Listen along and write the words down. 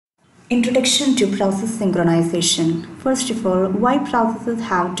Introduction to process synchronization. First of all, why processes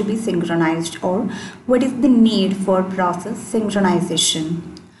have to be synchronized, or what is the need for process synchronization?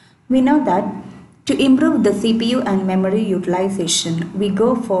 We know that to improve the CPU and memory utilization, we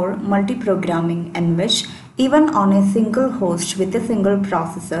go for multiprogramming, in which even on a single host with a single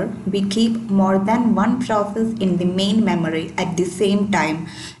processor, we keep more than one process in the main memory at the same time.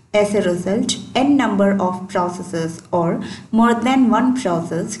 As a result, n number of processes or more than one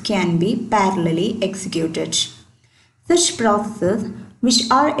process can be parallelly executed. Such processes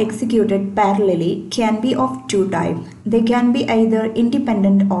which are executed parallelly can be of two types. They can be either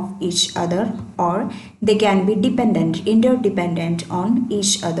independent of each other, or they can be interdependent on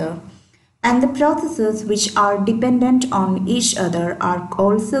each other. And the processes which are dependent on each other are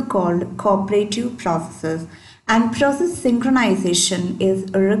also called cooperative processes. And process synchronization is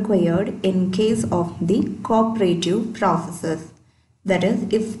required in case of the cooperative processes. That is,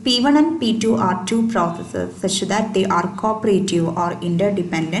 if P1 and P2 are two processes such that they are cooperative or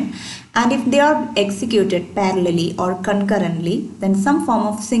interdependent, and if they are executed parallelly or concurrently, then some form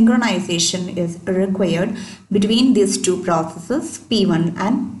of synchronization is required between these two processes, P1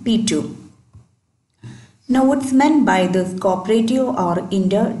 and P2. Now, what's meant by this cooperative or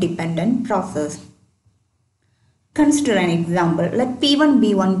interdependent process? Consider an example. Let P1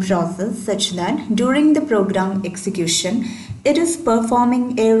 be one process such that during the program execution, it is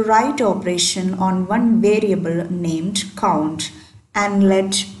performing a write operation on one variable named count. And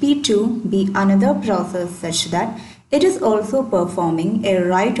let P2 be another process such that it is also performing a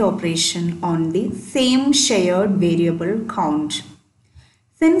write operation on the same shared variable count.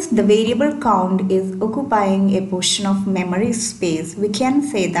 Since the variable count is occupying a portion of memory space, we can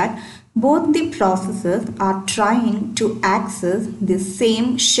say that both the processes are trying to access the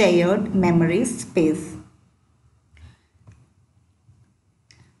same shared memory space.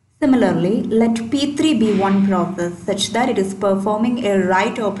 Similarly, let P3 be one process such that it is performing a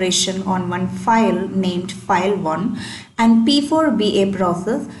write operation on one file named file1, and P4 be a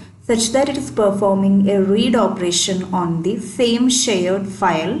process such that it is performing a read operation on the same shared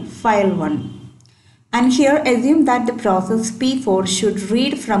file file1. And here assume that the process P4 should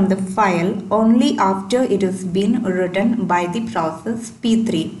read from the file only after it has been written by the process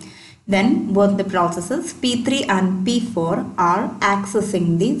P3. Then both the processes P3 and P4 are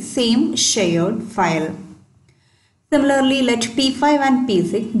accessing the same shared file. Similarly, let P5 and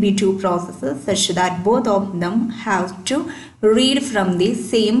P6 be two processes such that both of them have to read from the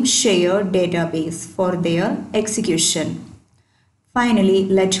same shared database for their execution. Finally,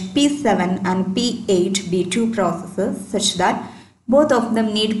 let P7 and P8 be two processes such that both of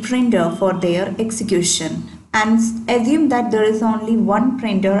them need printer for their execution, and assume that there is only one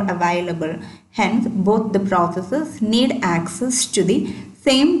printer available. Hence, both the processes need access to the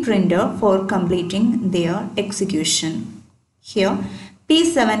same printer for completing their execution. Here,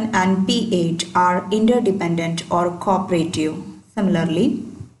 P7 and P8 are interdependent or cooperative. Similarly,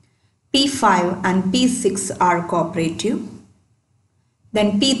 P5 and P6 are cooperative.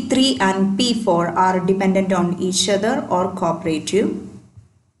 Then P3 and P4 are dependent on each other or cooperative.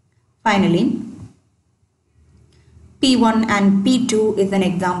 Finally, P1 and P2 is an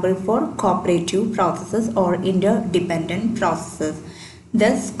example for cooperative processes or interdependent processes.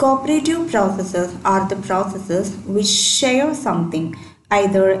 Thus, cooperative processes are the processes which share something,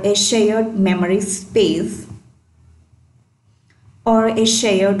 either a shared memory space or a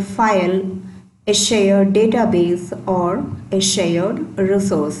shared file, a shared database, or a shared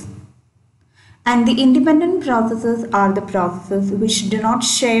resource. And the independent processes are the processes which do not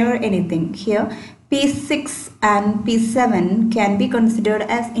share anything. Here, P6 and P7 can be considered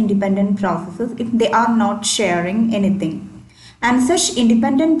as independent processes if they are not sharing anything. And such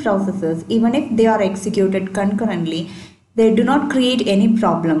independent processes, even if they are executed concurrently, they do not create any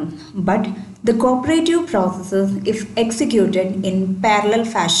problem. But the cooperative processes, if executed in parallel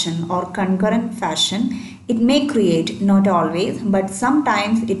fashion or concurrent fashion, it may create, not always, but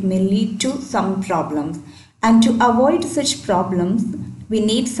sometimes it may lead to some problems. And to avoid such problems, we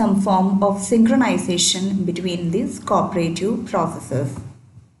need some form of synchronization between these cooperative processes.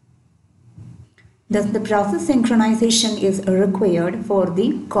 Thus, the process synchronization is required for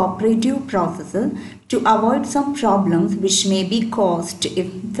the cooperative processes to avoid some problems which may be caused if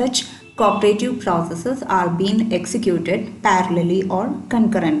such cooperative processes are being executed parallelly or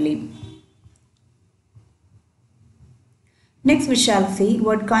concurrently. Next, we shall see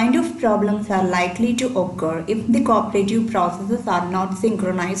what kind of problems are likely to occur if the cooperative processes are not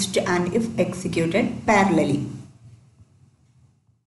synchronized and if executed parallelly.